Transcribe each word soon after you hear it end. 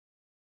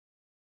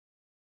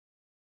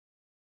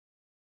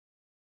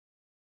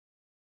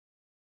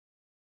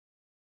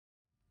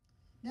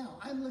Now,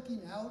 I'm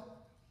looking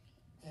out,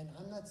 and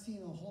I'm not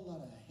seeing a whole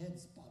lot of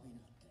heads bobbing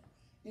out there.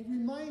 It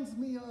reminds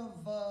me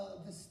of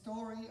the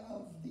story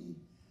of the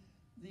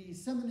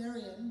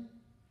seminarian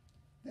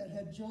that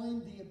had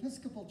joined the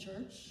Episcopal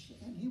Church,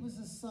 and he was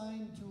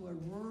assigned to a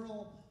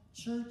rural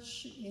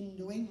church in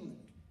New England.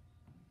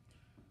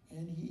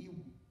 And he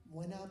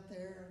went out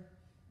there,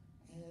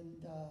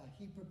 and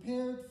he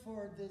prepared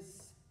for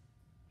this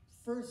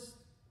first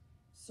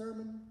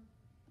sermon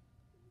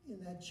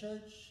in that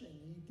church,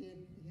 and he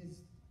did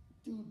his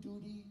due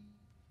duty,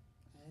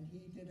 and he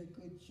did a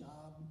good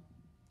job.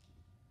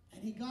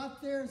 And he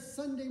got there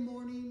Sunday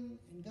morning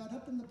and got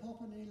up in the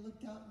pulpit, and he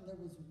looked out, and there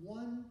was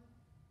one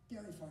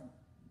dairy farmer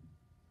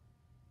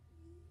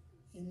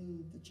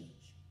in the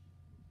church.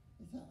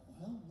 He thought,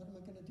 well, what am I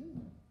going to do?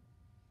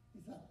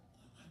 He thought,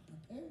 I'm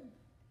prepared.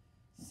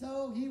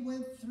 So he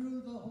went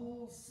through the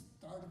whole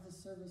start of the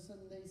service,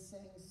 and they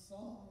sang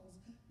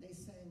songs, they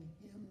sang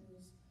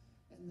hymns,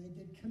 and they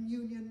did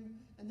communion.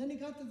 And then he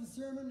got to the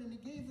sermon, and he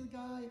gave the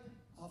guy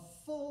a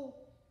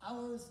full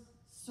hour's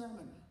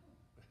sermon.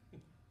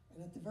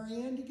 And at the very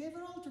end, he gave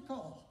an altar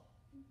call.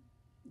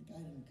 The guy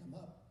didn't come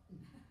up.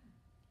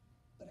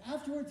 But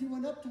afterwards, he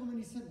went up to him, and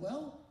he said,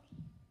 well,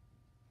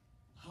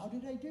 how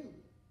did I do?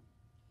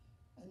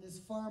 And this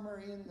farmer,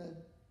 in the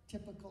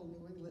typical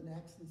New England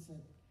accent,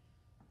 said,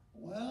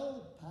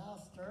 well,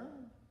 Pastor,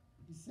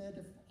 he said,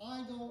 if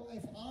I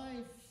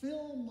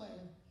fill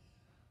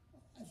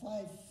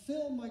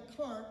my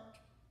cart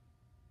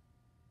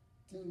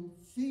to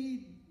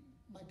feed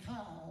my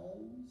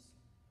cows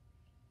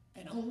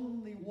and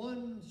only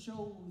one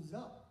shows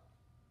up,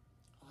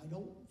 I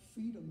don't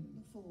feed them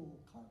the full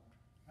cart.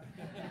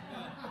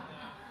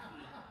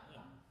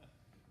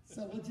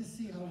 So we'll just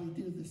see how we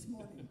do this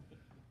morning.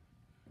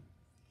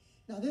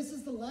 Now, this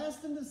is the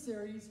last in the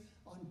series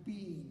on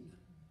being.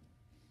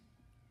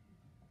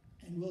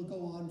 And we'll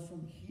go on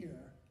from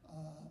here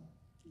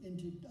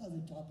into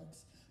other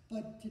topics.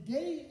 But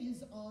today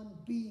is on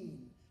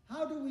being.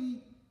 How do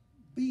we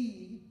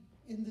be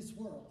in this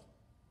world?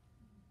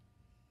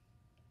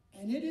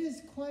 And it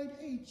is quite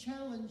a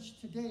challenge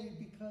today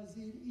because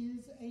it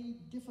is a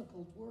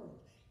difficult world.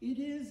 It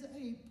is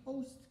a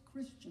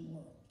post-Christian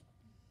world.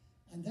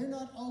 And they're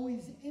not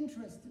always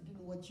interested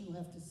in what you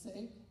have to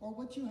say or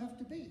what you have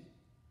to be.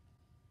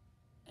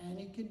 And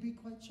it can be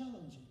quite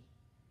challenging.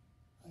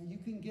 You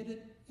can get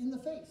it in the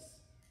face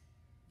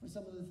for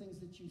some of the things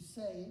that you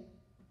say.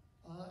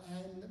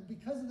 And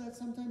because of that,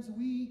 sometimes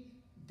we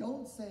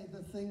don't say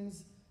the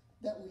things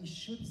that we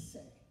should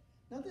say.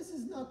 Now, this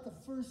is not the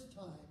first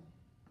time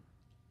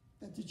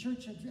that the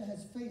church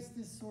has faced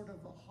this sort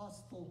of a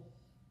hostile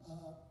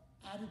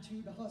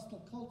attitude, a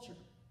hostile culture.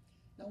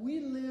 Now, we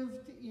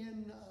lived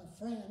in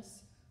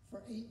France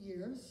for 8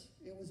 years.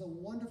 It was a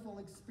wonderful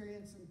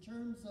experience in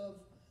terms of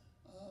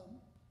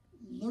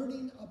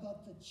learning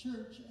about the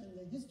church and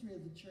the history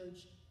of the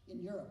church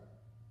in Europe.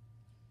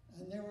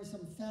 And there were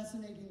some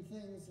fascinating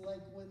things,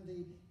 like when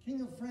the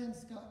King of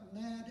France got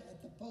mad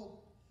at the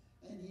Pope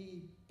and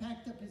he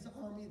packed up his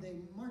army, they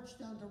marched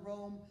down to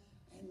Rome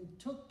and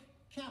took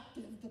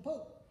captive the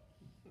Pope.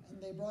 And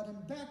they brought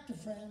him back to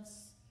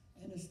France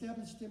and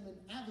established him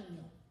in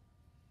Avignon.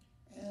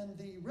 And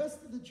the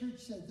rest of the church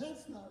said,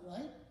 that's not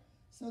right.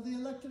 So they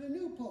elected a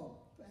new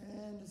Pope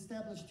and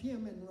established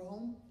him in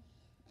Rome.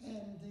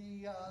 And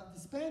the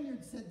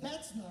Spaniards said,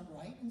 that's not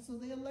right. And so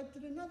they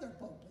elected another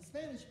Pope, a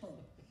Spanish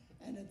Pope.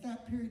 And at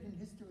that period in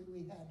history,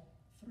 we had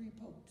 3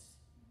 popes.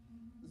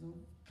 It was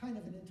a kind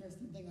of an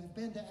interesting thing. I've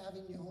been to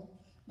Avignon.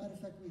 Matter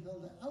of fact, we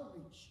held an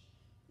outreach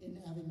in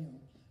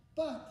Avignon.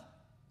 But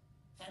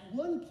at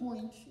one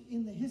point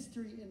in the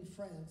history in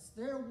France,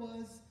 there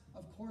was,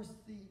 of course,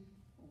 the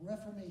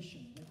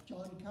Reformation with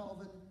John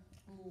Calvin,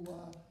 who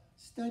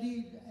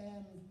studied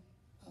and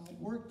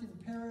worked in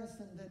Paris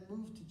and then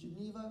moved to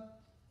Geneva.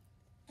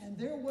 And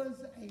there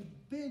was a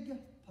big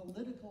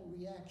political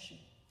reaction.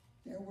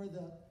 There were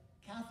the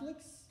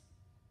Catholics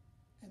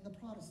and the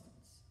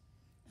Protestants.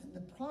 And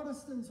the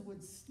Protestants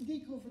would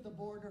sneak over the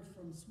border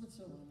from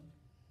Switzerland,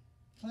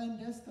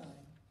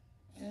 clandestine,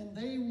 and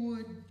they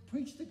would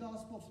preach the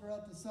gospel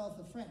throughout the south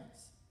of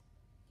France.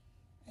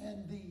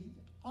 And the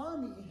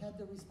army had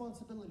the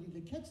responsibility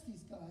to catch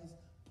these guys,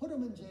 put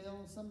them in jail,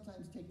 and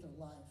sometimes take their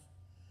life.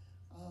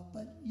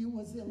 But it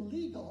was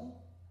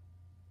illegal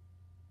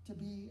to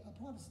be a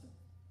Protestant.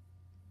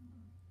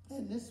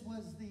 And this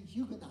was the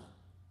Huguenot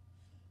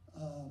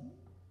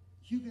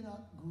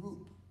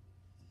group.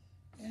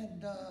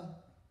 And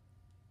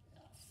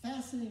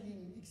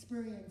fascinating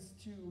experience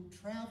to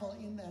travel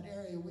in that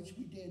area, which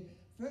we did.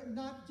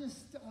 Not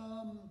just,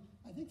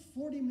 I think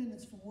 40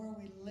 minutes from where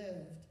we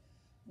lived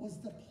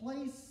was the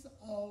place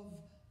of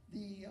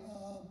the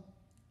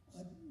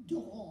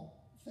Durand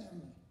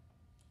family.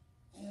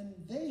 And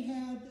they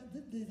had,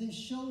 they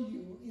show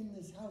you in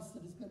this house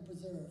that has been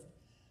preserved,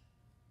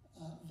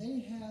 they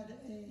had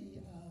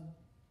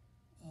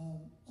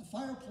a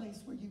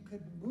fireplace where you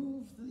could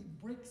move the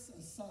bricks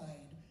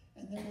aside,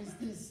 and there was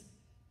this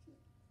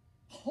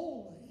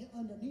hole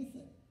underneath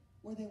it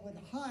where they would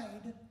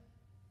hide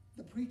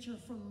the preacher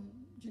from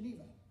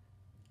Geneva.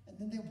 And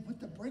then they would put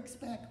the brakes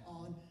back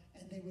on,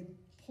 and they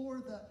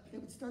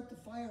would start the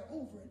fire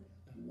over it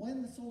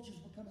when the soldiers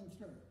were coming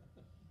through.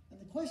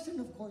 And the question,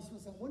 of course,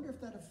 was, I wonder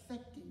if that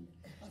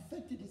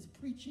affected his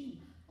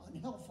preaching on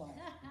hellfire.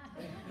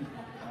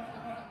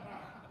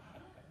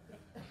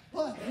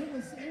 But it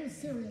was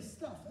serious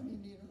stuff. I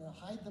mean, you know,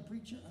 hide the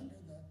preacher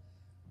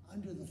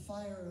under the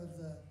fire of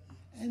the.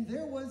 And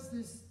there was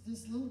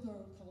this little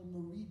girl called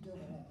Marie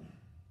Durand,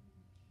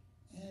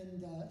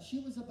 and she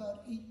was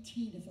about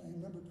 18, if I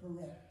remember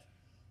correct.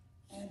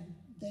 And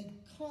they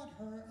caught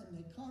her, and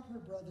they caught her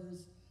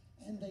brothers,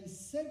 and they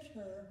sent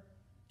her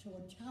to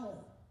a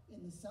tower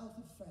in the south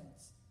of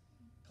France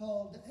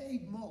called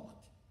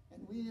Aigues-Mortes.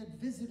 And we had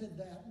visited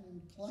that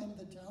and climbed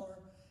the tower,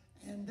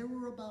 and there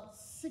were about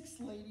 6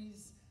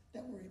 ladies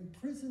that were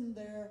imprisoned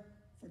there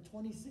for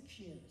 26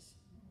 years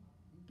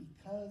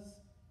because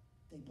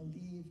they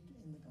believed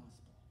in the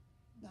gospel.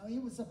 Now,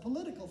 it was a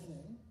political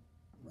thing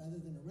rather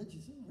than a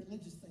religious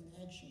thing,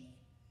 actually.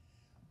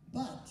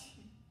 But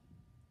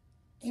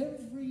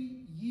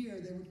every year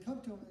they would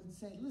come to him and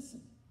say,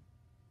 listen,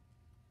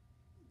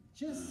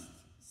 just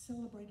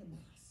celebrate a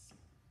Mass.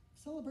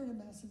 Celebrate a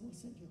Mass and we'll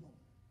send you home.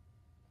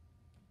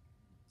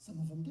 Some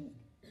of them did.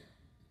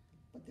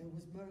 But there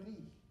was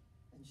Marie,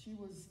 and she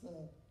was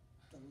the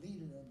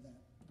leader of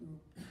that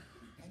group.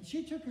 And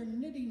she took her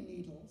knitting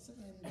needles,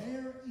 and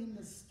there in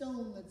the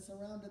stone that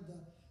surrounded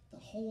the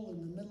hole in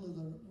the middle of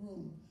the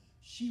room,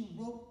 she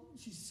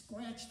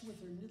scratched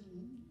with her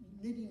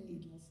knitting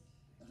needles,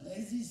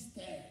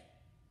 "Résistez."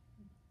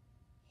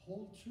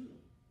 Hold true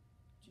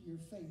to your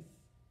faith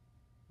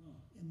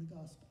in the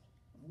gospel.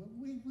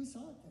 We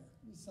saw it there.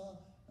 We saw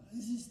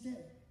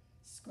 "Résistez,"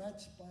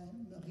 scratched by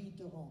Marie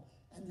Durand.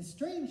 And the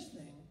strange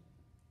thing,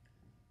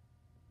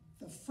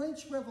 the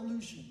French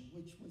Revolution,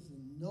 which was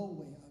in no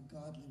way a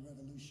godly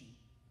revolution,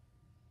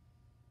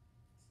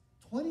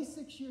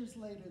 26 years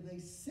later, they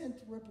sent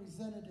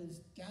representatives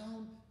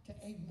down to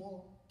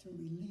Aigues-Mortes to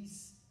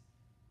release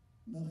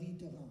Marie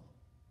Durand.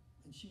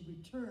 And she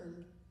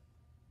returned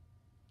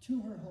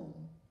to her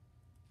home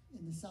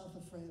in the south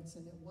of France,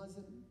 and it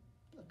wasn't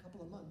a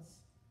couple of months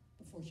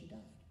before she died.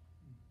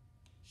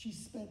 She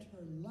spent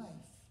her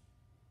life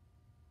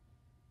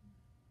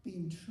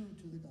being true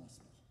to the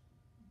gospel.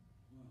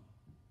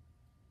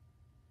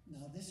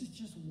 Now, this is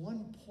just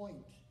one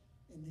point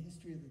in the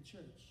history of the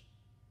church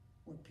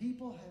where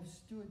people have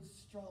stood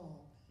strong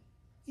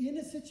in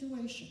a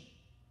situation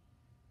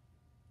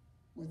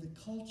where the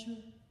culture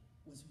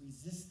was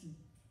resistant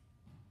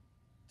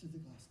to the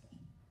gospel.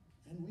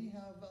 And we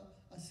have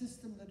a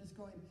system that is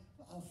going,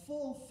 a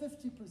full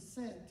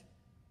 50%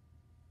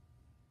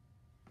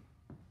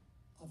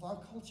 of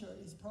our culture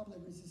is probably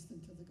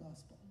resistant to the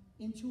gospel,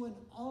 into an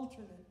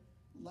alternate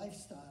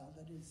lifestyle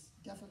that is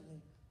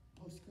definitely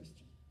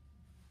post-Christian.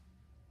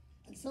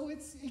 And so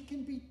it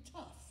can be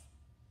tough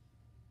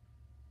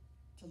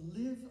to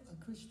live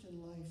a Christian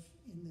life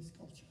in this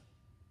culture.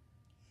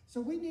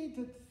 So we need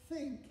to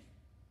think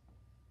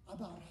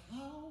about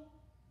how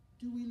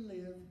do we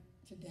live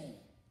today,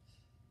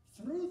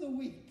 through the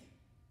week,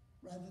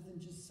 rather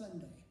than just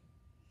Sunday.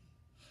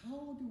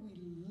 How do we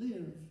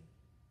live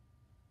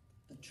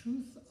the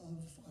truth of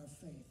our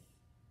faith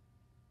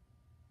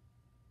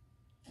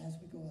as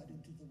we go out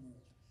into the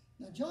world?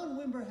 Now, John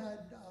Wimber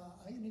had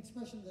an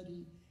expression that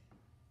he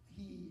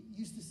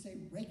used to say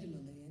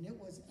regularly, and it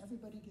was,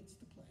 everybody gets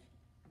to play.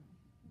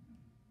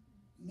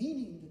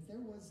 Meaning that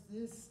there was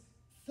this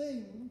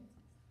thing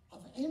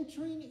of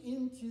entering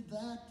into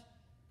that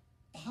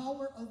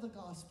power of the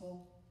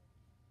gospel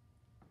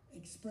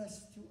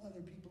expressed to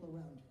other people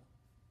around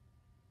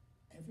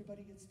you.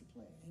 Everybody gets to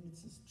play, and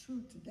it's as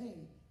true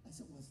today as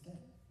it was then.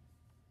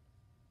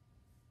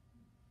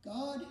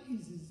 God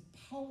is as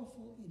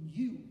powerful in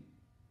you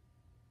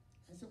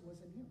as it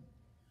was in him.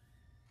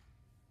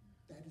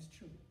 That is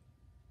true.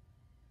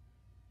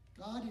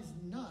 God is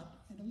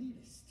not an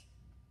elitist.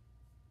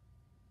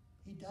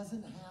 He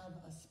doesn't have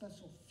a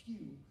special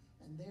few,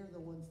 and they're the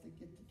ones that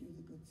get to do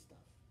the good stuff.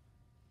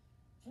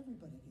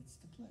 Everybody gets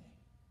to play.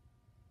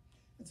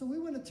 And so we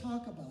want to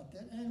talk about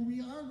that, and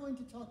we are going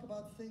to talk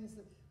about things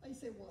that, I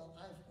say, well,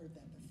 I've heard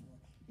that before.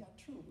 Yeah,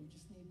 true, we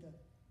just need to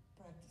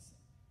practice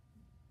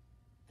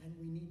it. And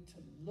we need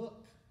to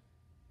look.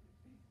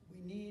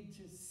 We need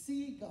to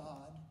see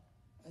God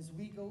as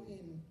we go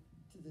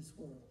into this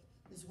world.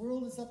 This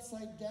world is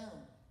upside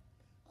down.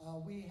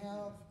 We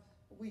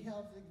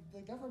have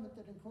the government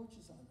that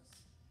encroaches on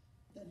us,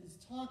 that is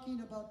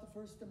talking about the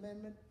First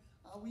Amendment.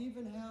 We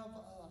even have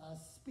a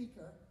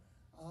speaker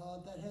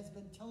that has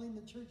been telling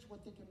the church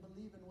what they can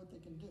believe and what they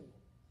can do.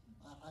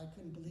 I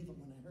couldn't believe it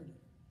when I heard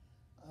it.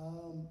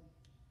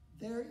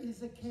 There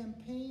is a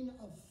campaign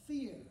of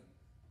fear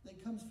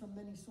that comes from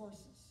many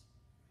sources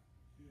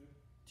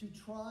to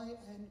try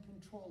and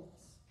control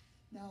us.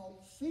 Now,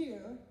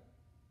 fear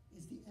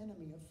is the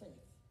enemy of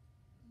faith.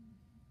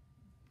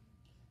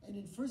 And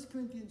in 1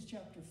 Corinthians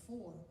chapter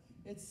 4,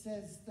 it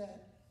says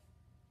that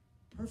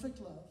perfect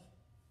love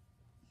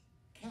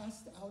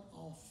casts out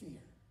all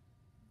fear.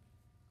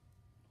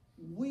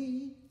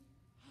 We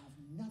have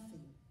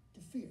nothing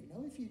to fear.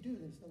 Now, if you do,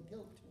 there's no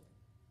guilt to it.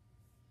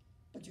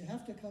 But you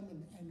have to come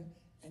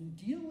and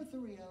deal with the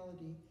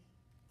reality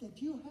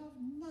that you have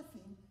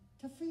nothing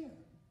to fear.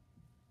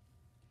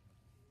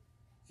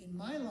 In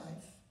my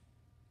life,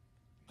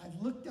 I've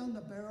looked down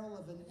the barrel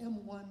of an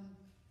M1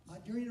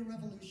 during a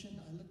revolution.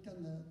 I looked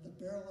down the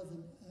barrel of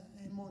an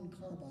M1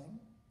 carbine.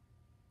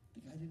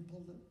 The guy didn't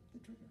pull the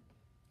trigger.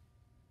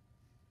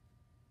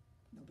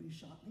 Nobody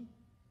shot me.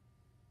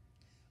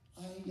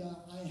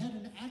 I had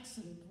an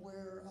accident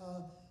where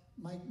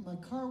my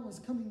car was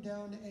coming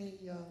down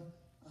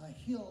a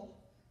hill,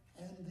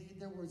 and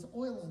there was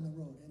oil on the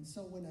road. And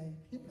so when I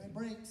hit my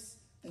brakes,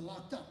 they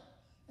locked up.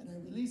 And I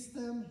released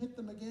them, hit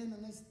them again,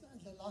 and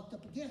they locked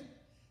up again.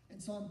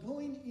 And so I'm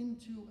going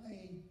into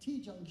a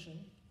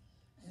T-junction,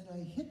 and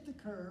I hit the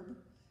curb,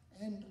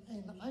 and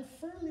I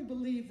firmly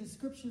believe the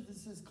scripture that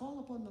says, call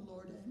upon the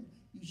Lord and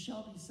you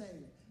shall be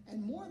saved.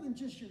 And more than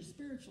just your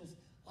spirituals,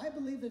 I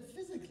believe that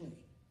physically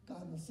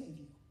God will save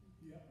you.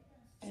 Yeah.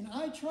 And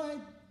I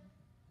tried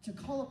to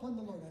call upon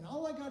the Lord, and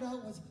all I got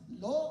out was,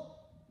 Lord.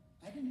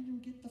 I didn't even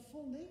get the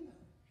full name out.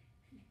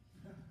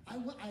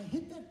 I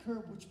hit that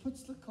curb, which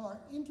puts the car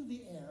into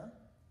the air,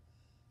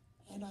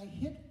 and I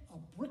hit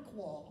a brick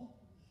wall.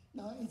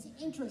 Now, it's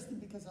interesting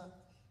because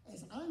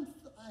as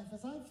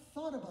I've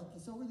thought about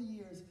this over the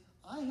years,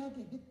 I had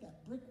to hit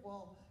that brick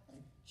wall at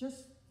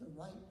just the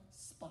right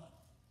spot.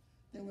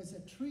 There was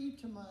a tree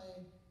to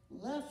my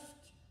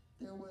left,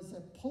 there was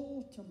a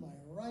pole to my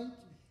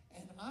right,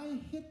 and I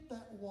hit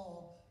that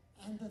wall,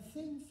 and the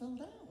thing fell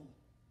down.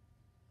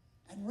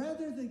 And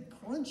rather than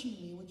crunching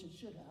me, which it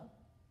should have,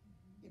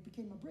 it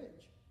became a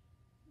bridge.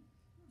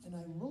 And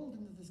I rolled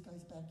into this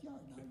guy's backyard.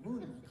 Now, I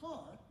ruined my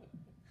car.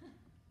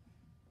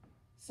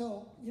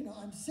 So,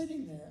 I'm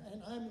sitting there,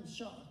 and I'm in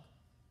shock.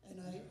 And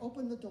I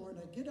open the door, and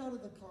I get out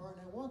of the car, and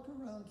I walk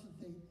around to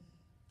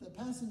the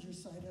passenger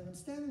side, and I'm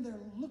standing there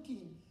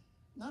looking,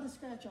 not a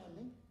scratch on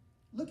me,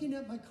 looking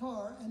at my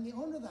car, and the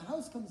owner of the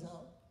house comes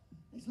out.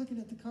 He's looking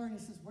at the car, and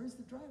he says, where's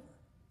the driver?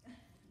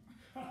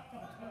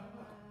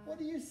 What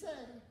do you say?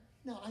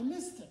 Now, I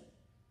missed it.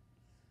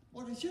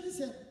 What I should have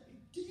said,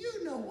 do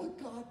you know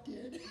what God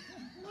did?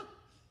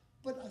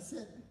 But I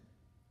said,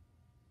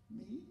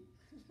 me?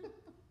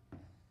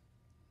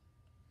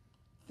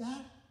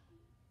 That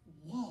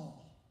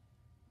wall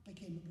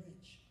became a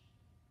bridge.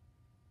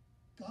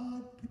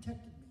 God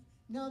protected me.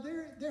 Now,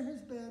 there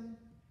has been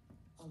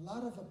a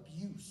lot of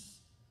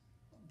abuse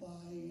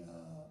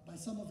by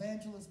some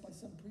evangelists, by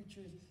some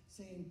preachers,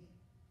 saying,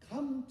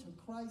 come to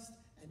Christ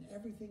and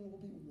everything will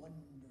be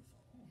wonderful.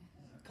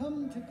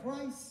 Come to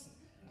Christ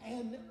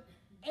and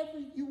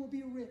you will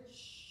be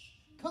rich.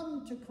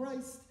 Come to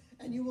Christ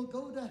and you will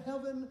go to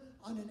heaven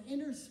on an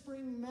inner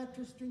spring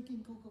mattress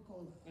drinking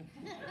Coca-Cola.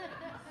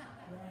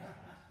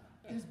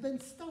 There's been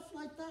stuff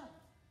like that.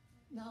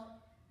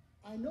 Now,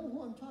 I know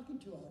who I'm talking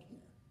to out here.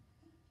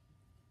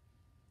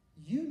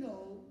 You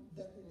know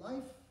that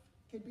life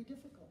can be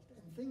difficult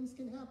and things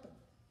can happen.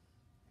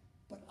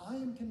 But I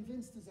am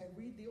convinced as I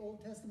read the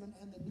Old Testament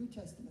and the New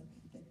Testament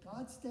that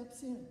God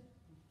steps in.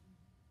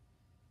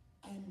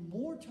 And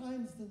more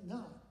times than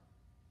not,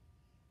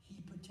 he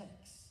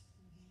protects.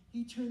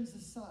 He turns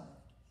aside.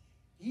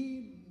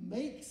 He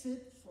makes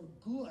it for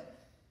good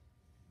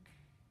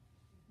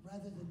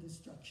rather than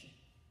destruction.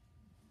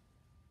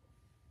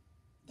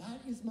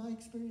 That is my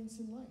experience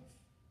in life.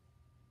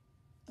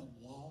 The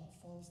wall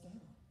falls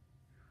down.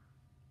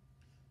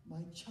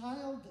 My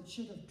child that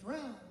should have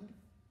drowned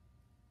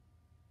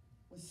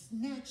was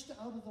snatched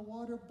out of the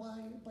water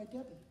by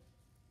Debbie.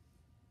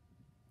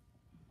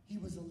 He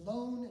was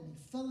alone and he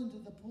fell into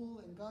the pool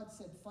and God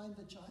said, find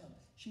the child.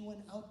 She went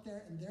out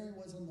there and there he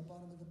was on the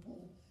bottom of the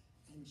pool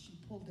and she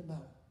pulled him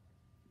out.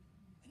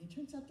 And he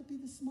turns out to be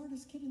the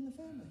smartest kid in the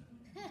family.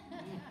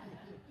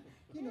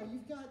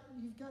 You've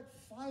got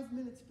 5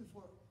 minutes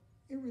before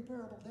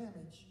irreparable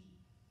damage.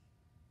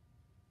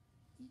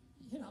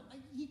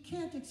 You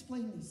can't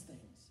explain these things.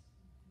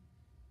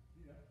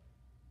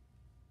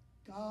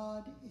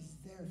 God is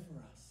there for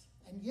us.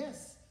 And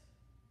yes,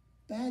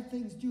 bad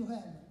things do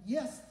happen.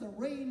 Yes, the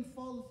rain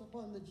falleth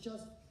upon the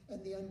just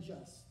and the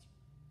unjust.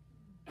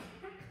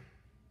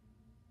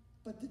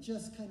 But the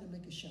just kind of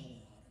make a shower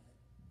out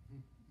of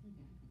it.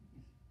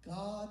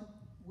 God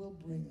will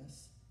bring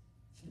us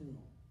through.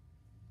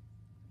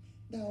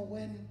 Now,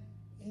 when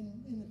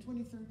in the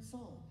 23rd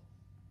Psalm,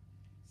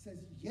 it says,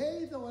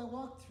 yea, though I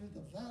walk through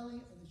the valley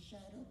of the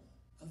shadow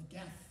of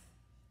death.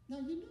 Now,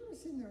 you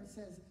notice in there it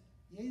says,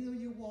 yea, though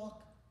you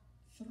walk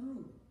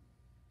through.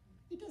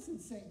 It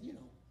doesn't say,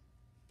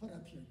 put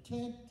up your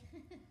tent,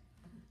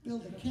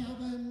 build a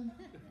cabin.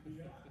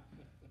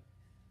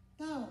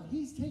 No,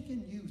 he's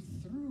taken you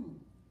through.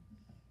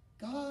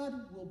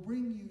 God will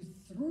bring you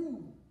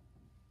through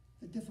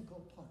the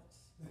difficult parts.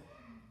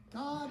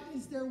 God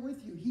is there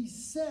with you. He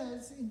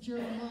says in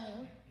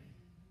Jeremiah,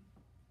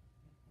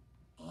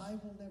 I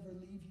will never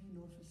leave you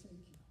nor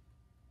forsake you.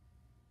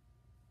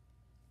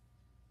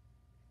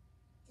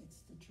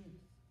 It's the truth.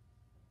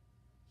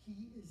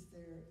 He is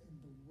there in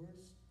the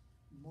worst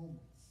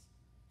moments.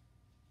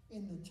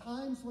 in the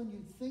times when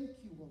you think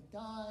you will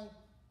die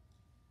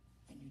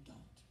and you don't.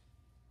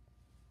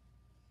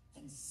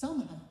 And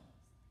somehow,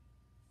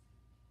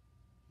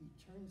 he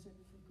turns it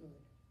for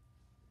good.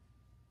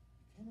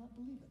 You cannot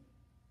believe it.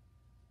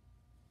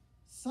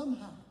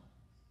 Somehow,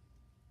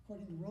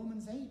 according to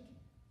Romans 8,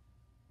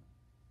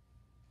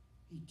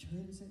 he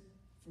turns it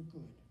for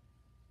good.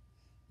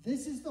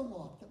 This is the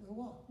walk that we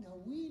walk. Now,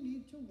 we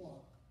need to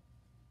walk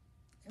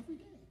every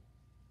day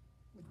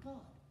with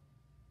God.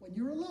 When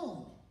you're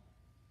alone,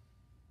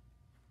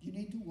 you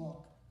need to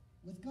walk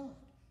with God.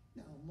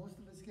 Now, most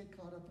of us get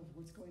caught up with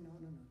what's going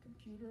on our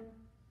computer,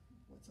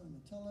 what's on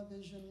the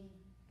television,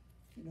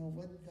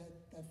 what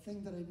that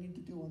thing that I need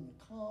to do on the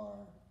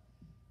car,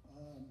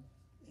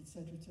 et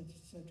cetera, et cetera,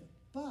 et cetera.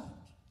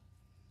 But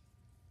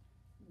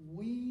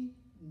we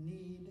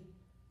need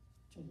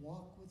to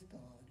walk with God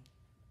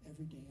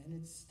every day, and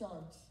it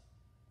starts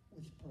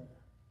with prayer.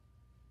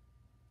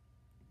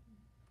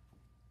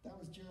 That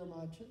was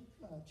Jeremiah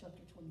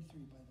chapter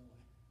 23, by the way.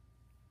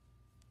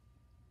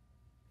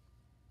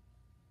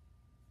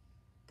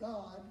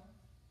 God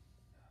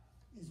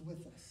is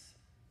with us.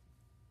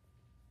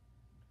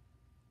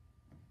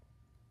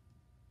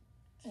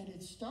 And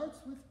it starts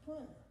with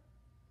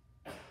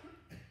prayer.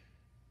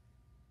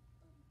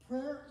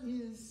 Prayer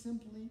is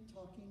simply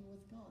talking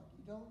with God.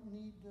 You don't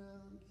need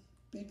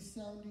big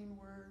sounding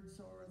words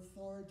or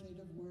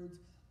authoritative words.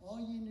 All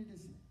you need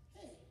is,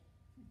 hey,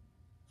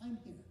 I'm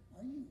here.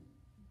 Are you?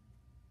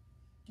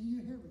 Do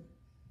you hear me?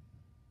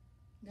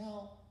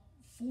 Now,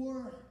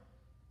 for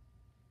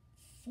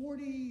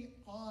 40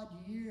 odd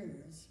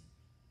years,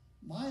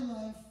 my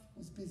life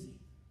was busy.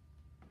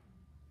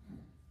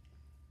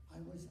 I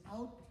was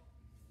out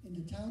in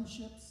the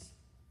townships.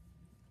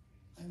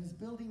 I was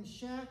building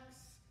shacks.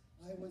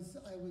 I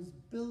was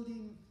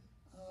building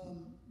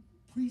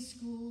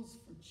preschools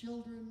for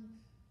children,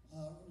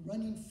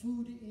 running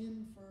food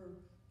in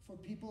for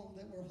people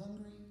that were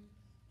hungry.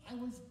 I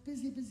was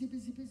busy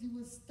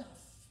with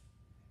stuff.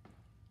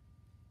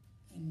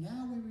 And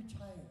now we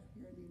retire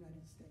here in the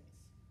United States.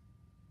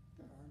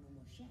 There are no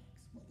more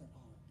shacks. Well, there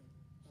are, but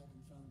I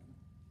haven't found them.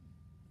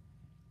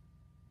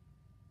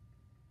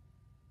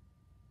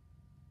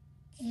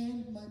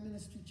 And my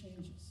ministry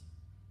changes.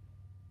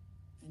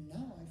 And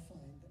now I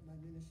find that my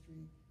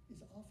ministry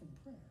is often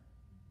prayer.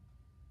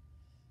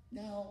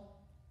 Now,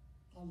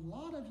 a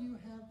lot of you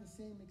have the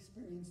same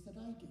experience that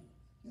I do.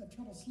 You have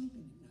trouble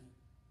sleeping at night.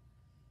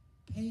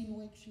 Pain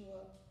wakes you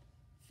up,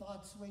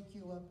 thoughts wake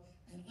you up,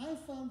 and I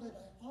found that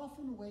I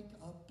often wake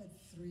up at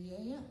 3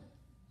 a.m.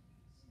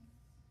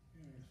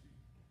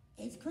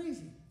 It's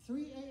crazy,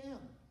 3 a.m.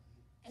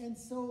 And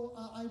so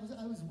I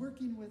was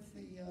working with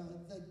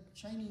the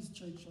Chinese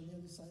church on the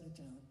other side of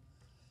town.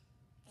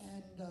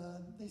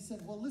 And they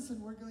said, well,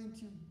 listen, we're going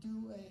to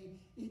do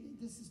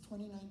this is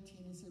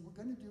 2019, they said,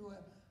 we're going to do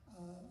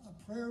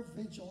a prayer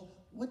vigil.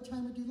 What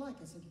time would you like?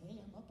 I said, hey,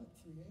 I'm up at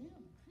 3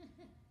 a.m.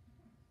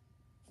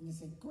 And they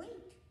said, great.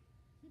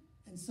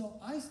 And so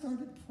I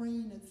started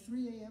praying at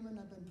 3 a.m. and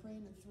I've been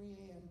praying at 3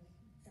 a.m.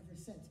 ever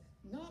since.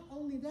 Not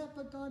only that,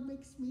 but God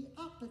makes me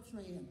up at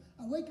 3 a.m.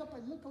 I wake up, I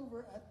look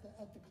over at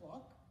the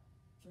clock,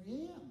 3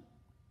 a.m.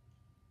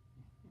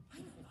 I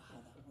don't know how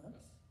that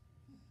works.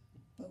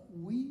 But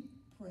we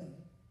pray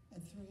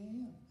at 3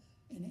 a.m.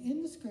 And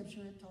in the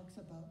scripture, it talks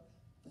about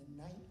the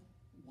night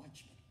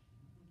watchman.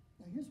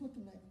 Now, here's what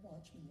the night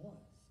watchman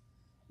was.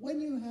 When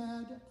you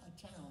had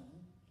a town,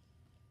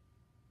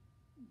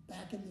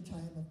 back in the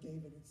time of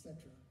David, etc.,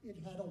 it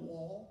had a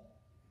wall,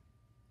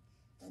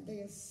 and they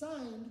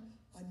assigned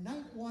a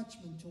night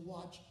watchman to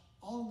watch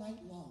all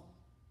night long.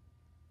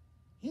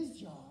 His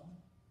job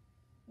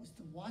was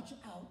to watch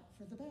out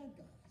for the bad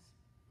guys.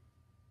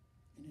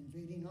 An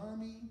invading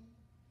army,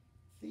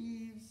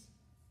 thieves,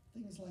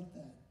 things like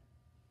that.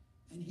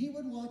 And he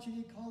would watch and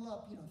he'd call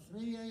up,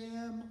 3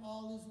 a.m.,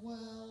 all is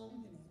well,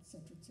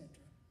 etc., etc.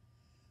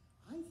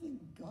 I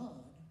think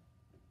God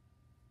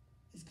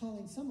is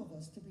calling some of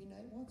us to be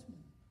night watchmen.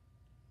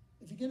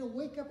 If you're going to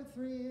wake up at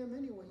 3 a.m.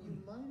 anyway, you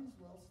might as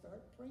well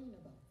start praying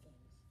about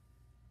things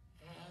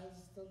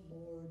as the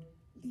Lord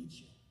leads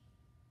you.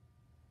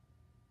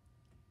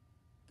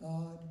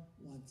 God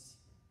wants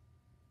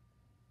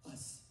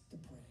us to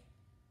pray.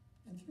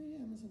 And 3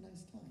 a.m. is a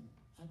nice time,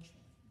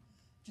 actually.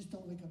 Just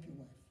don't wake up your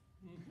wife.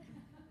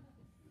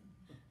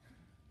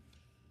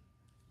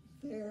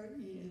 Prayer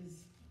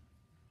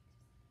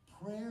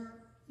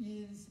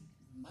is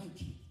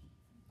mighty.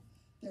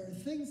 There are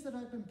things that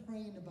I've been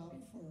praying about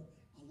for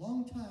a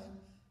long time,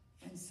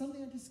 and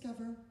suddenly I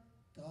discover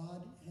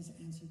God has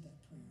answered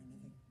that prayer. And I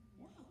think,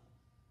 wow,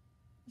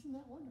 isn't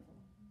that wonderful?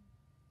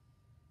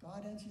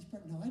 God answers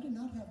prayer. Now, I do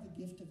not have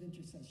the gift of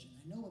intercession.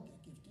 I know what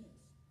that gift is.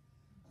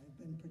 I've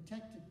been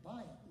protected by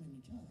it many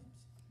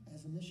times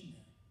as a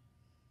missionary.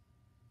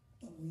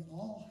 But we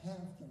all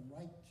have the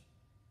right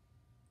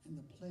and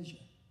the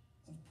pleasure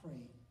of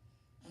praying.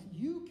 And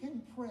you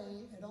can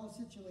pray at all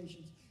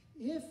situations.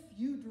 If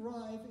you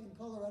drive in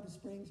Colorado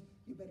Springs,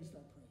 you better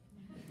start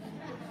praying.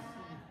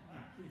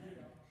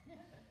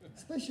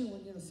 Especially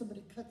when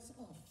somebody cuts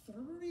off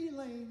 3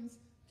 lanes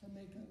to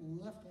make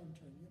a left-hand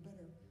turn,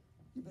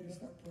 you better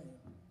start praying.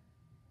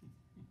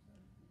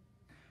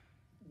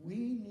 We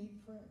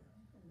need prayer.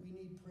 We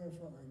need prayer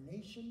for our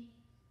nation.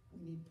 We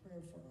need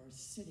prayer for our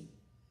city.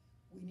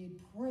 We need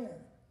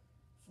prayer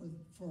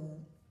for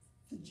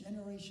the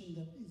generation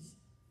that is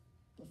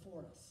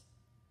before us.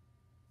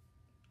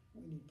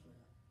 We need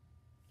prayer.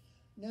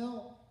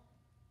 Now,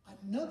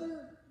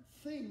 another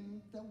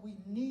thing that we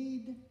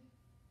need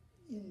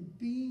in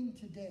being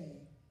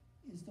today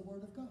is the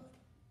Word of God.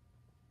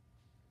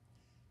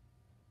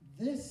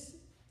 This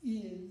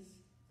is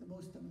the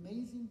most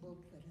amazing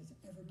book that has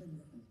ever been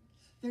written.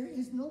 There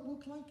is no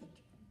book like it.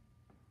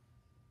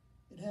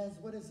 It has,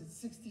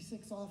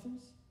 66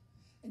 authors?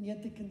 And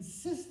yet the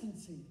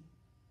consistency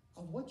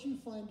of what you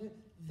find,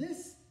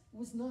 this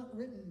was not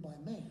written by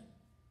man.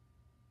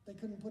 They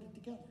couldn't put it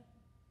together.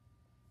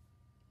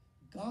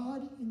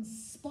 God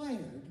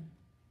inspired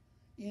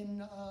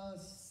in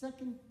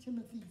 2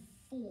 Timothy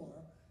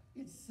 4,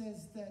 it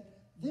says that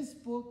this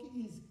book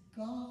is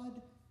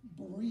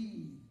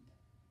God-breathed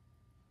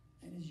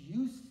and is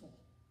useful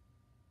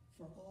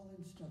for all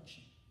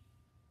instruction,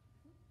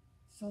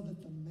 so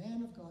that the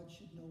man of God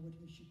should know what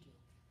he should do.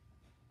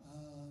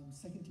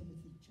 2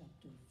 Timothy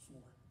chapter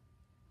 4.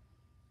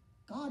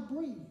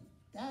 God-breathed.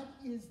 That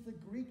is the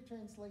Greek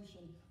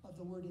translation of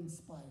the word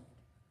inspired.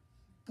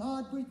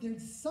 God-breathed.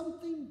 There's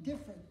something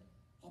different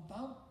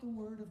about the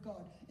Word of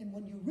God. And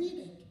when you read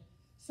it,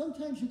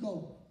 sometimes you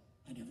go,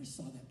 I never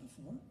saw that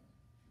before.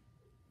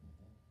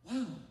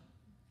 Wow.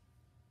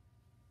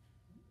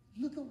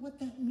 Look at what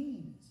that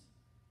means.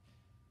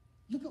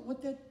 Look at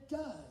what that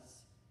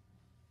does.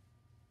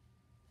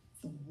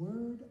 The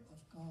Word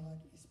of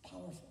God is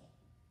powerful,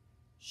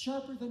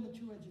 sharper than a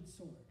two-edged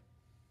sword.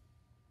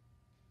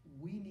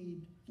 We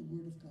need the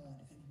Word of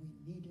God, and we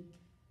need it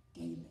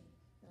daily.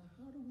 Now,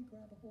 how do we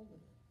grab a hold of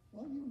it?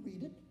 Well, you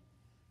read it.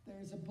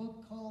 There's a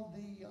book called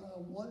the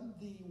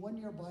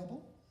One-Year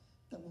Bible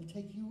that will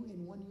take you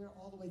in 1 year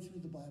all the way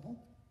through the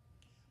Bible.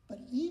 But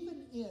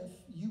even if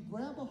you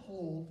grab a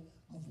hold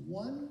of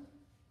 1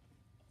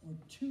 or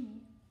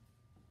 2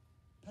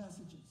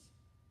 passages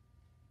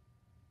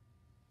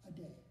a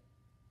day,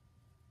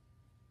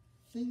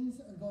 things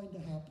are going to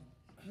happen.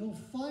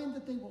 You'll find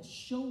that they will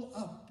show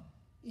up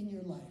in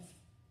your life.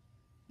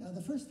 Now,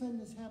 the first time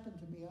this happened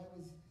to me, I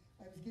was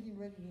getting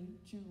ready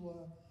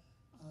to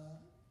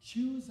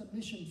choose a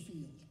mission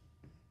field,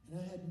 and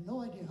I had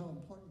no idea how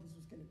important this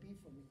was going to be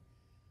for me.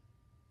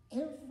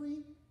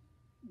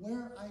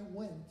 Everywhere I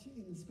went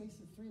in the space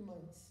of 3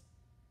 months,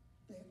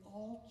 they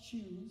all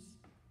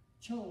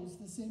chose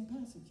the same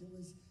passage. It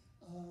was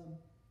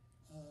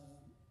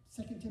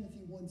 2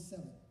 Timothy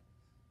 1:7.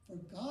 For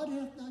God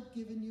hath not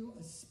given you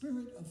a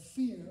spirit of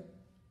fear,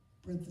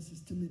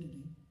 parenthesis,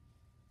 timidity,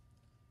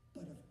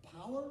 but of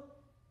power,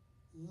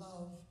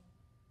 love,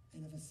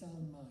 and of a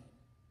sound mind.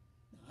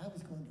 Now, I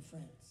was going to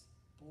France.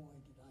 Boy,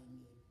 did I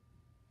need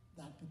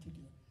that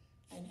particular.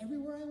 And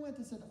everywhere I went,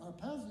 they said, our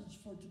passage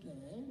for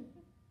today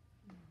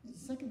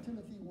is 2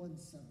 Timothy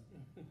 1:7.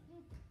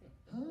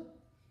 Huh?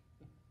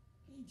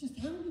 It just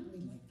hounded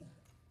me like that.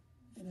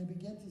 And I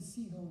began to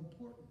see how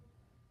important,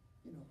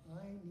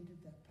 I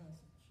needed that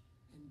passage.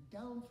 And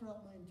down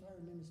throughout my entire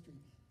ministry,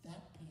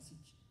 that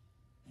passage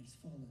has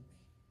followed me.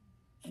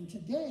 And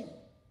today,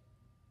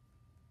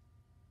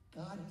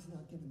 God has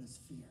not given us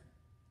fear.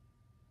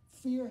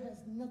 Fear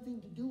has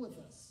nothing to do with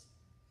us.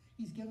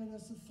 He's given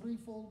us a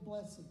threefold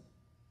blessing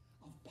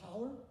of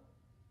power,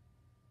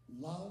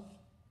 love,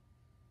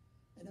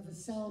 and of a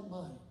sound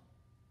mind.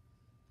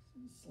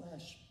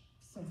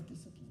 /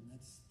 self-discipline.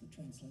 That's the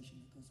translation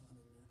that goes on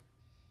in there.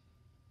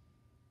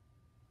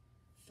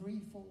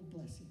 Threefold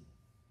blessing.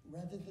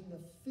 Rather than the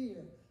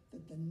fear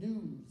that the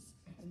news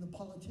and the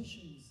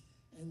politicians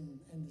and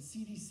the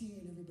CDC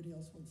and everybody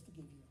else wants to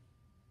give you.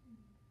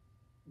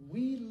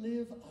 We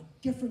live a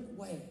different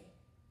way.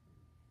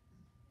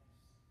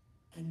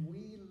 And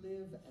we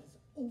live as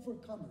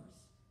overcomers,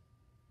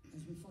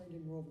 as we find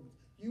in Romans.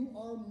 You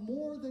are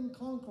more than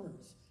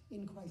conquerors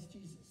in Christ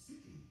Jesus.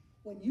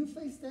 When you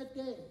face that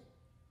day,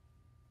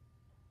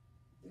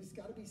 there's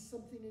got to be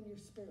something in your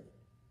spirit.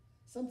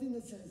 Something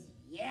that says,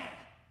 yeah.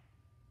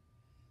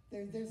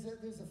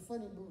 There's a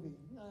funny movie.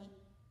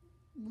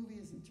 Movie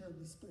isn't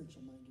terribly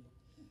spiritual, mind you.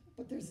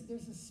 But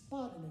there's a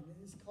spot in it.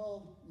 It's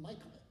called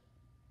Michael.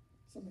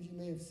 Some of you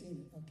may have seen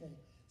it, okay.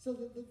 So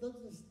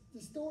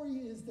the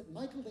story is that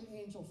Michael the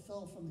angel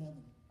fell from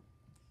heaven.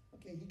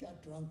 Okay, he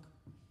got drunk.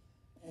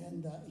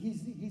 And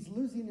he's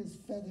losing his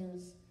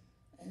feathers,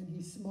 and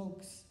he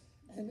smokes.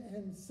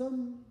 And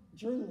some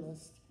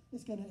journalist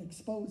is going to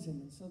expose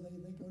him, and so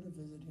they go to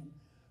visit him.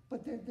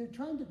 But they're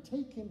trying to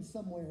take him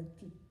somewhere,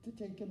 to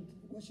take him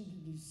to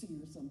Washington, D.C.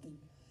 or something.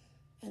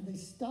 And they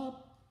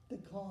stop the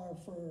car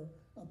for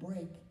a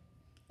break.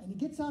 And he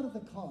gets out of the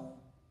car,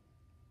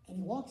 and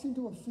he walks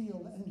into a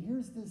field, and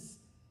here's this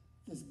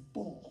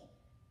bull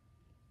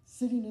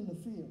sitting in the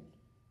field.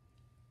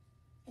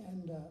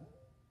 And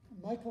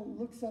Michael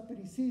looks up, and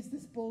he sees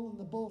this bull, and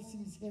the bull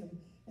sees him.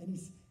 And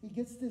he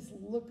gets this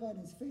look on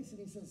his face, and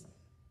he says,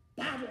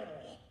 battle!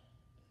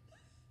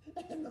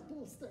 And the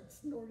bull starts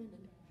snorting.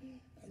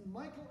 And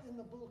Michael and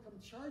the bull come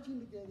charging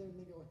together, and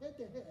they go head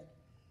to head.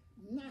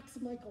 Knocks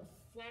Michael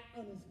flat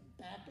on his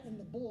back, and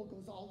the bull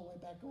goes all the way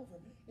back over.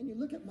 And you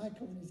look at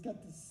Michael, and he's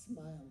got this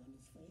smile on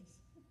his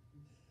face.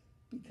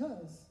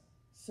 Because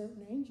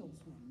certain angels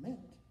were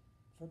meant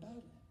for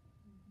battle.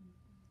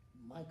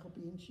 Michael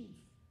being chief.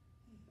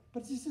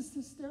 But it's just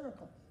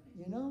hysterical.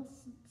 You know,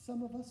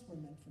 some of us were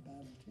meant for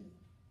battle too.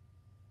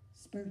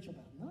 Spiritual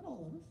battle. Not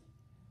all of us,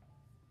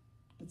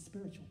 but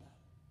spiritual battle.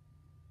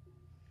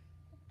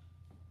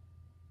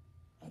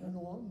 I don't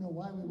know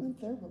why we went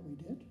there, but we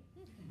did.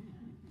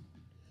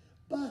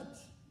 But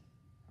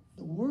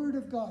the Word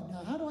of God.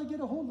 Now, how do I get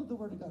a hold of the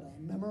Word of God? I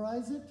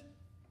memorize it.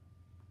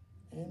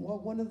 And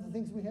one of the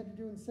things we had to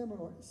do in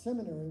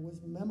seminary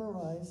was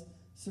memorize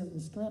certain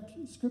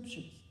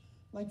scriptures.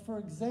 Like, for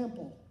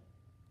example,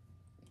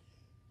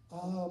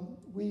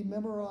 we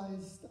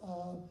memorized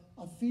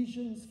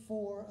Ephesians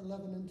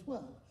 4:11 and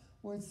 12,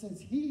 where it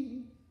says,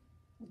 He,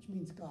 which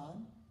means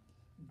God,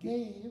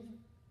 gave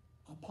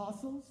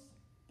apostles,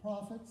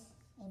 prophets,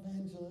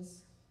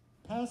 evangelists,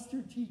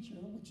 pastor, teacher,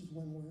 which is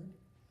one word.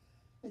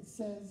 It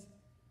says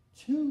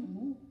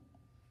to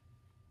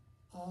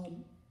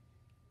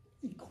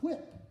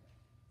equip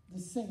the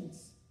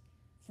saints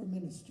for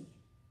ministry.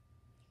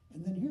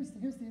 And then here's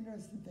the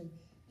interesting thing.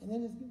 And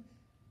then it's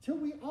till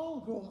we all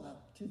grow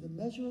up to the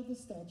measure of the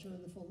stature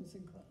of the fullness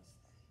in Christ.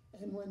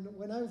 And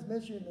when I was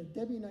measuring it,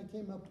 Debbie and I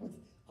came up with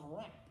a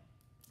rap.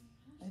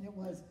 And it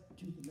was,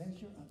 to the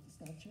measure of the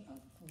stature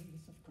of the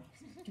fullness of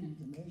Christ. To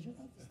the measure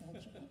of the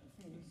stature of the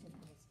fullness of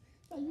Christ.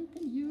 Now you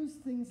can use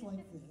things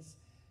like this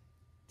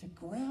to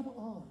grab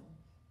on,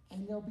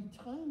 and there'll be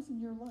times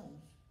in your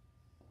life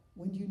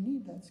when you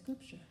need that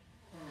scripture.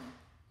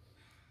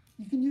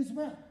 You can use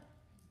rap.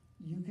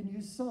 You can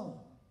use song.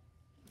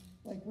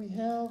 Like we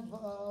have,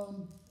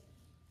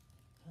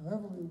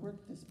 however we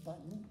work this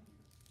button,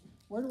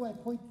 where do I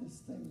point this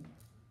thing?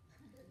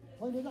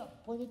 Point it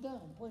up, point it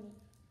down, point it.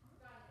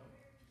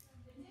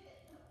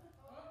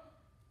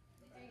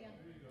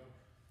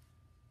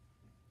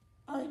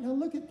 All right, now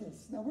look at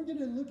this. Now we're going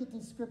to look at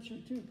this scripture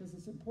too because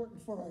it's important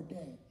for our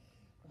day.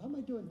 How am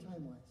I doing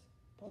time-wise?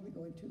 Probably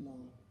going too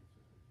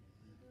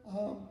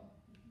long.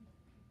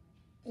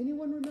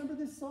 Anyone remember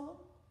this song?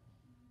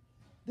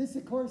 This,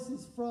 of course,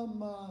 is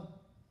from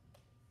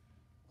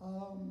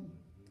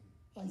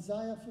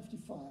Isaiah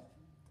 55.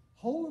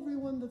 Ho,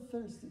 everyone that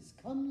thirsteth,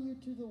 come ye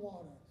to the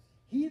water.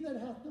 He that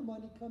hath no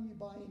money, come ye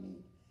buy and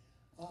eat.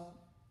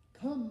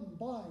 Come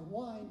buy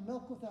wine,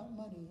 milk without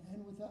money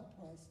and without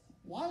price.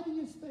 Why do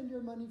you spend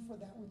your money for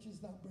that which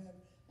is not bread,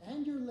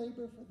 and your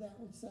labor for that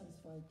which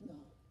satisfieth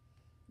not?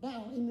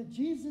 Now, in the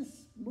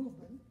Jesus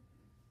movement,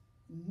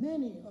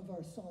 many of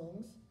our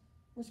songs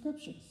were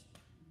scriptures.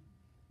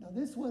 Now,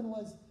 this one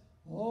was,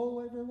 oh,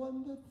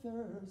 everyone that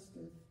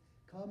thirsteth,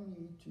 come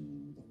ye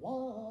to the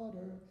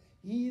water.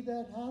 He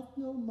that hath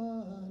no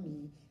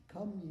money,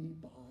 come ye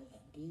buy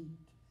and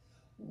eat.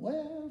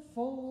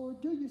 Wherefore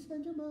do you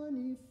spend your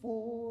money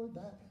for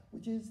that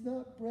which is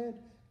not bread,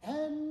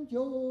 and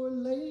your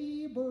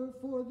labor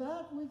for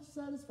that which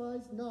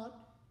satisfies not?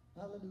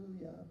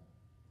 Hallelujah.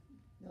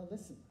 Now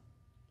listen.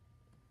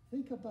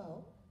 Think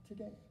about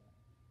today.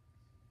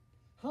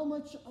 How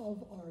much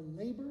of our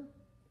labor,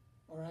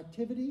 our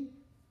activity,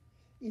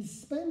 is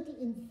spent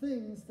in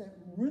things that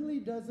really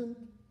doesn't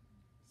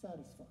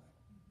satisfy?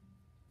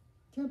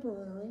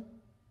 Temporary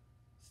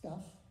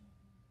stuff.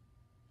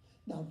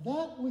 Now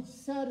that which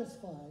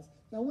satisfies,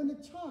 now when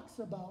it talks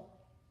about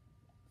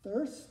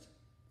thirst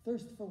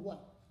for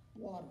what?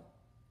 Water.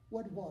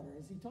 What water?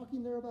 Is he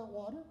talking there about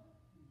water?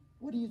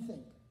 What do you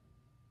think?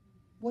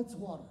 What's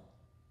water?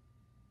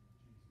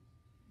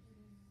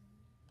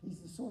 He's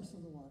the source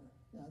of the water.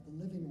 Yeah,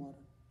 the living water.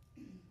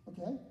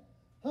 Okay?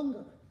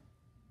 Hunger.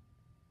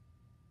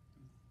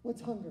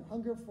 What's hunger?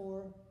 Hunger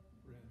for?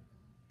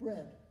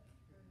 Bread.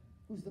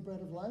 Who's the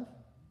bread of life?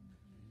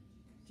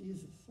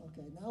 Jesus.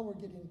 Okay, now we're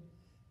getting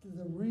to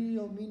the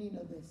real meaning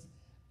of this.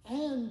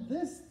 And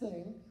this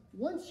thing,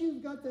 once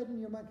you've got that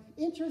in your mind,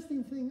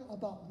 interesting thing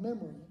about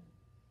memory,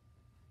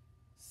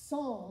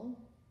 song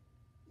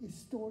is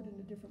stored in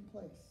a different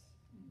place.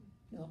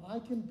 Now, I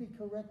can be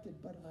corrected,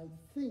 but I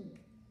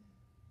think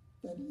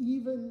that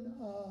even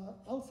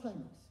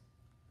Alzheimer's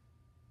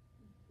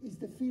is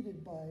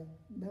defeated by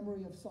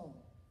memory of song.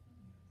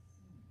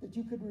 That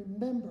you could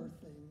remember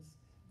things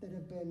that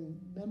have been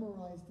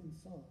memorized in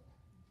song.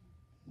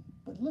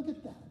 But look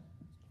at that.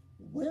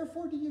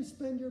 Wherefore do you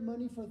spend your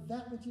money for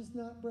that which is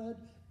not bread,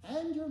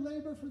 and your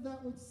labor for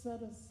that which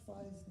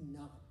satisfies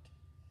not?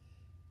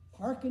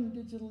 Hearken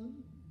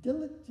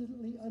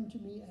diligently unto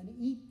me, and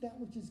eat that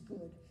which is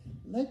good.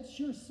 Let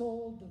your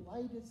soul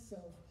delight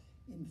itself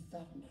in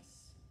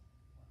fatness.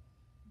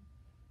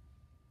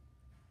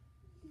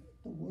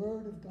 The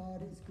word of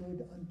God is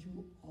good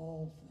unto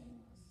all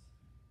things.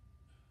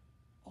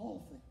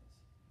 All things.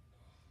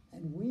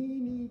 And we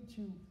need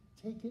to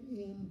take it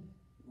in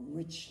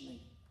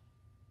richly.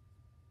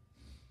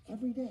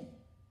 Every day.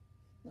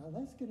 Now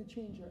that's going to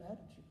change your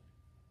attitude.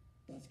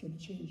 That's going to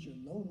change your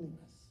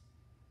loneliness.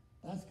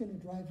 That's going to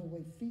drive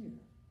away fear.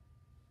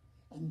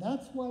 And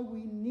that's why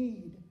we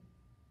need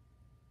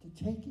to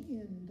take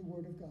in the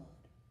Word of God.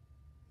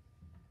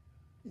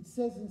 It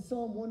says in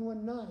Psalm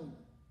 119,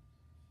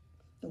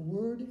 the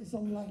Word is a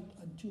light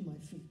unto my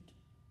feet.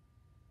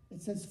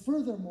 It says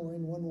furthermore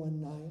in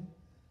 119,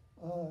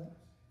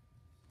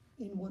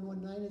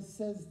 it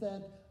says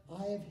that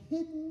I have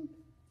hidden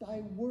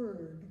thy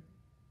word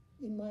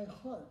in my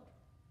heart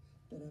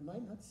that I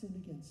might not sin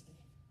against thee.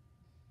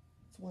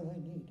 It's what I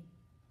need.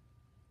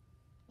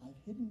 I've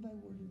hidden thy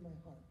word in my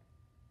heart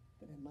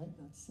that I might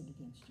not sin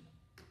against you.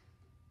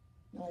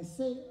 Now I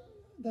say,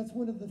 that's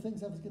one of the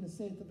things I was going to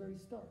say at the very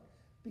start,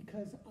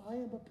 because I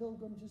am a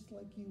pilgrim just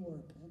like you are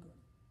a pilgrim.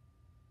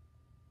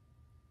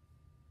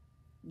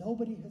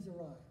 Nobody has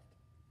arrived.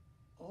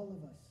 All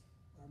of us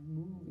are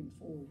moving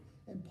forward.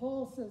 And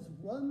Paul says,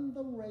 run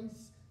the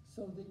race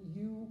so that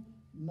you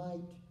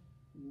might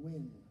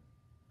win.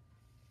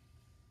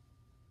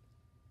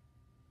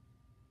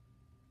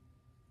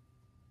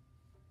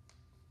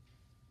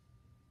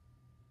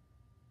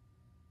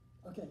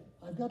 Okay,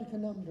 I've got a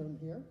conundrum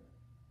here.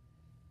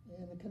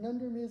 And the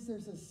conundrum is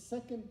there's a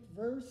second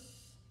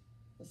verse,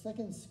 a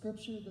second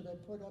scripture that I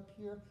put up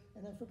here,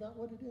 and I forgot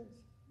what it is.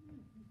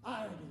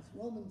 Ah, it is,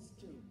 Romans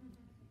 2.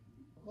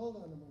 Hold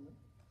on a moment.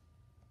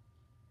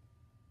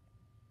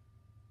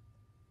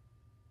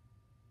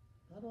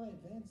 How do I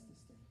advance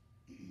this thing?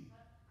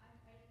 I just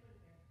put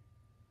it there.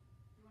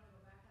 Do you want to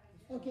go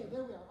back? Okay,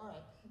 there we are. All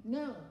right.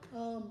 Now,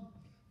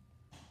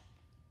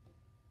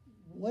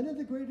 one of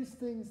the greatest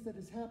things that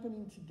is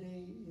happening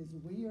today is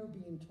we are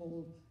being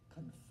told,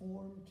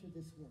 conform to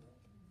this world.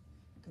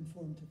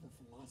 Conform to the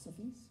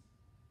philosophies.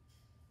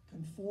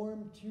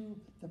 Conform to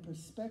the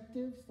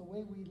perspectives, the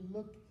way we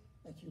look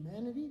at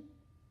humanity,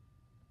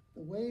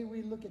 the way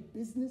we look at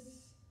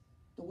business,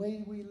 the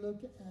way we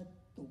look at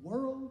the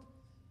world.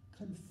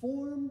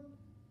 Conform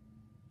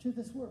to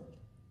this world.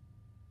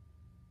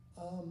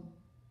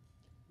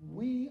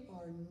 We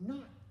are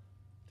not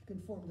to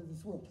conform to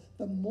this world.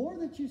 The more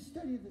that you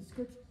study the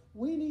scripture,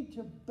 we need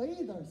to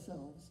bathe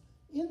ourselves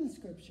in the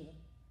scripture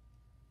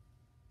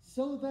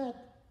so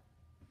that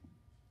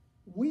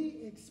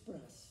we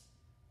express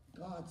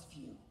God's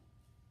view,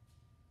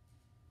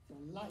 the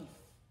life,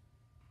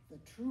 the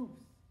truth,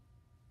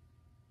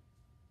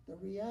 the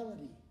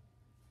reality,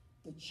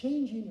 the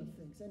changing of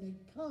things. And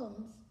it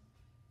comes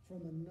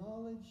from a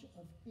knowledge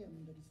of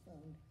him that is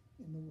found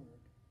in the Word.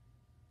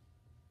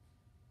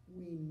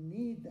 We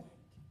need that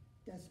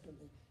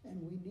desperately, and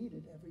we need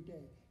it every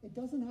day. It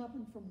doesn't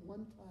happen from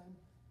one time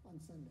on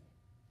Sunday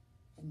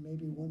and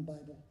maybe one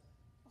Bible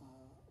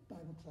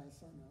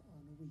class on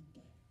a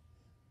weekday.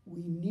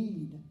 We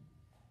need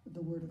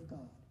the Word of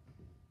God.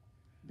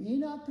 Be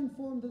not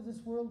conformed to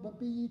this world, but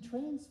be ye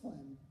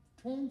transformed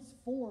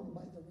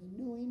by the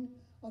renewing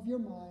of your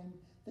mind,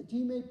 that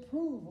ye may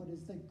prove what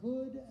is the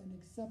good and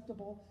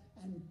acceptable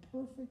and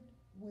perfect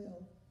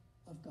will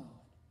of God.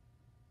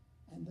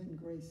 And then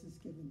grace is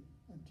given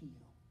unto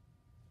you.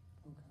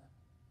 Okay.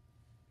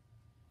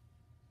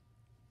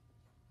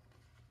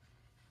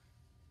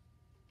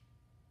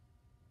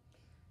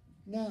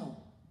 Now,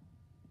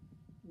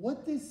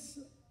 what this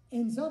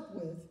ends up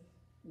with,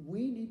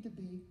 we need to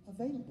be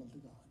available to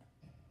God.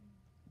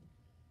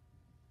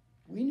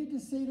 We need to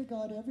say to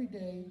God every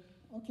day,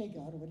 okay,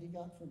 God, what do you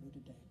got for me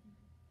today?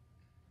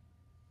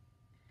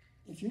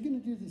 If you're going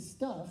to do this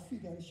stuff, you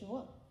got to show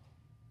up.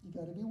 You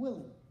got to be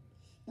willing.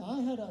 Now,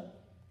 I had a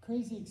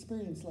crazy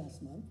experience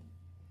last month.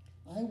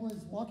 I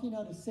was walking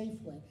out of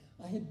Safeway.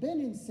 I had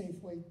been in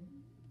Safeway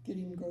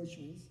getting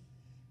groceries,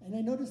 and I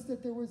noticed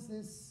that there was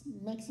this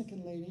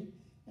Mexican lady,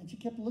 and she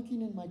kept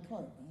looking in my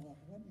cart. I thought,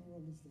 what in the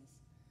world is this?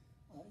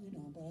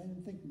 But I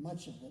didn't think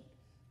much of it.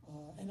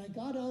 And I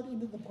got out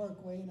into the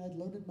parkway, and I'd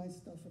loaded my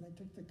stuff, and I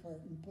took the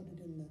cart and put it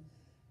in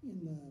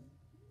the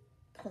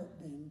cart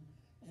bin.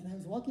 And I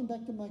was walking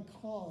back to my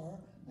car,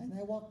 and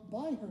I walked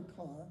by her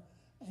car,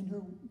 and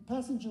her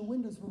passenger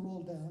windows were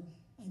rolled down,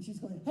 and she's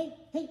going, hey,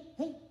 hey,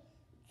 hey.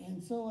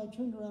 And so I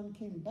turned around and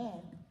came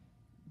back,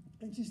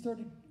 and she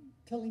started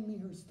telling me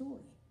her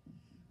story.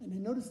 And I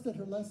noticed that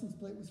her license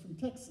plate was from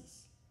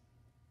Texas.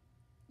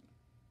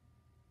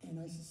 And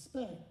I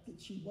suspect that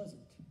she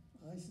wasn't.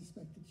 I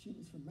suspect that she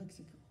was from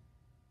Mexico.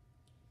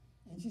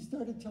 And she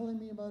started telling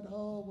me about,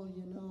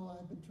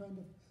 I've been trying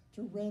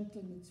to rent,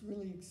 and it's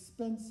really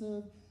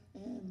expensive,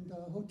 and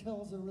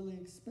hotels are really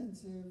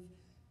expensive,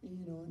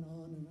 and on and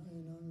on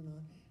and on and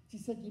on. She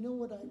said,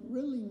 what I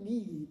really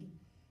need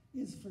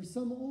is for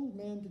some old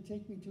man to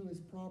take me to his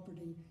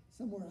property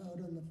somewhere out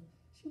on the...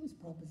 She was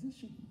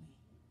propositioning me.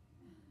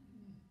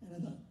 And I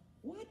thought,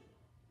 what?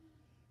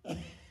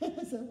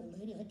 I said, well,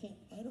 lady, I can't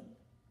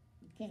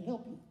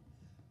help you,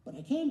 but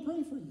I can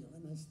pray for you.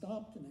 And I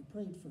stopped and I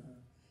prayed for her.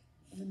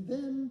 And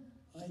then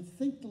I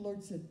think the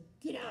Lord said,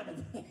 get out of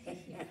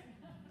there.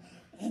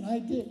 And I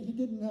did. He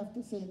didn't have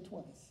to say it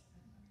twice.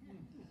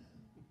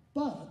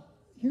 But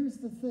here's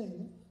the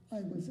thing.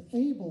 I was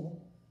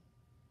able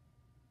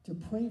to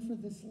pray for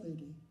this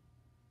lady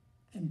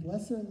and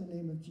bless her in the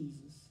name of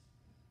Jesus.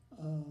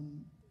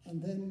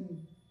 And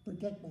then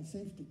protect my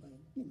safety by,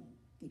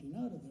 getting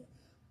out of there.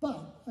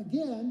 But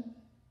again,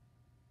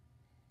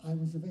 I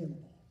was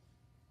available.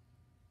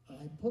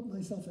 I put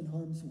myself in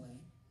harm's way.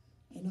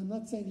 And I'm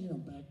not saying,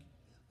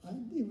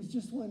 it was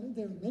just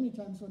there were many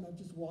times when I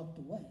just walked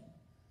away.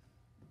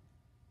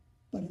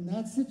 But in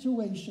that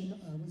situation,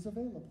 I was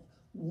available.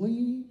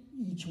 We,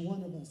 each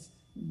one of us,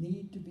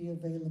 need to be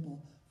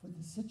available for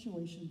the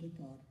situation that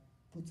God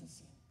puts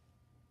us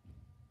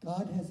in.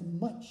 God has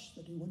much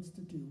that he wants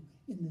to do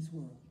in this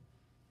world.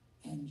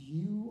 And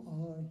you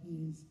are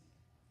his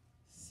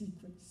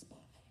secret spy.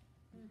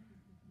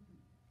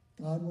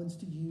 God wants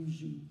to use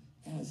you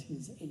as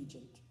his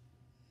agent.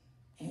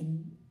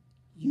 And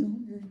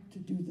you're to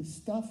do the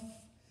stuff.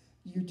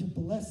 You're to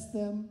bless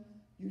them.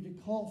 You're to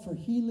call for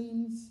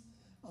healings.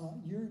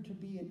 You're to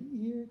be an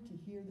ear to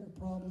hear their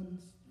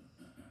problems.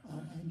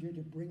 And you're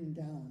to bring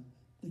down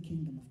the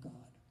kingdom of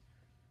God.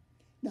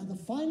 Now, the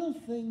final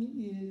thing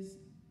is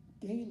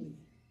daily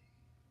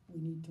we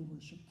need to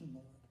worship the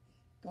Lord.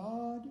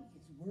 God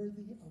is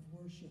worthy of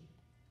worship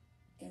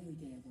every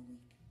day of the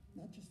week,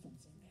 not just on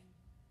Sunday.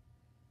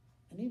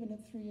 And even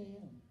at 3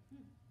 a.m.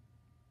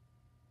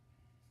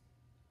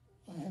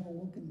 I haven't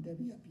woken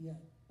Debbie up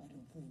yet, I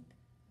don't think.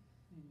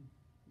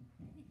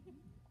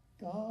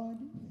 God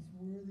is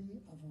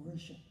worthy of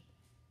worship.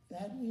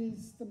 That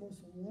is the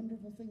most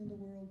wonderful thing in the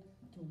world,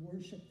 to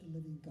worship the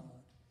living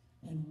God.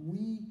 And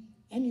we,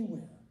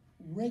 anywhere,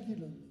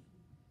 regularly,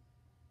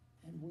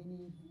 and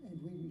we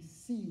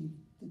receive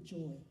the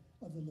joy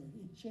of the Lord.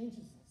 It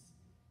changes us.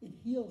 It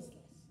heals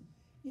us.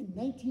 In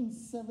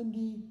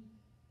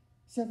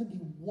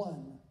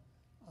 1971,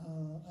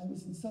 I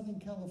was in Southern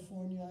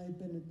California. I had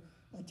been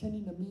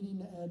attending a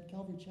meeting at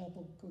Calvary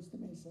Chapel, Costa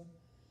Mesa,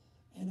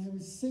 and I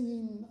was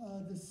singing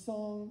the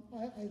song.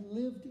 I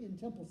lived in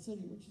Temple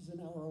City, which is an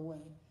hour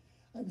away.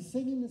 I was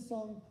singing the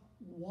song,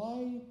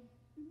 Why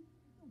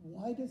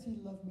Does He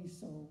Love Me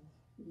So?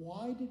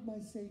 Why did my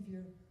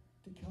Savior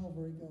to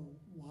Calvary go?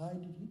 Why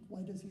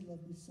does he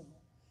love me so?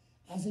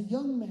 As a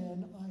young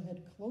man, I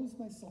had closed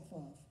myself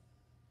off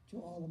to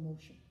all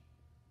emotion.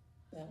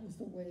 That was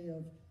the way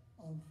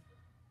of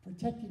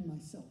protecting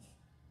myself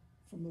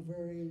from a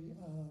very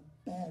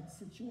bad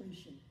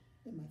situation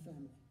in my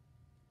family.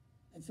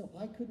 And so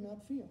I could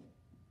not feel.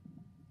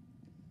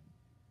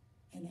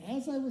 And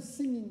as I was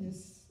singing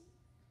this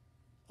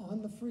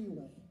on the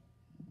freeway,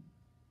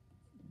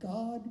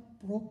 God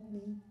broke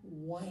me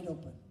wide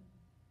open.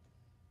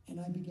 And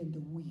I began to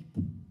weep.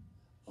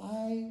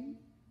 I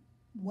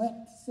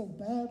wept so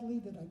badly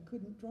that I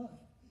couldn't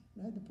drive.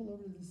 And I had to pull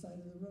over to the side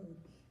of the road.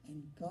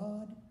 And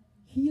God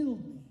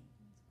healed me,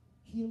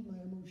 healed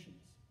my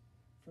emotions.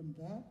 From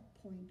that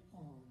point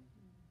on,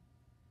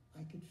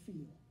 I could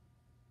feel.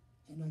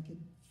 And I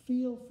could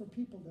feel for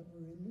people that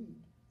were in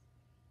need.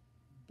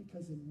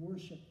 Because in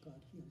worship,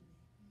 God healed me.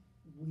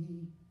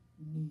 We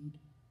need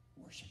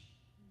worship.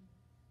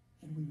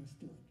 And we must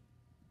do it.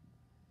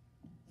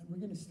 And we're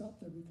going to stop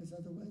there, because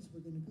otherwise we're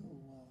going to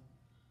go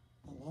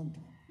a long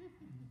time.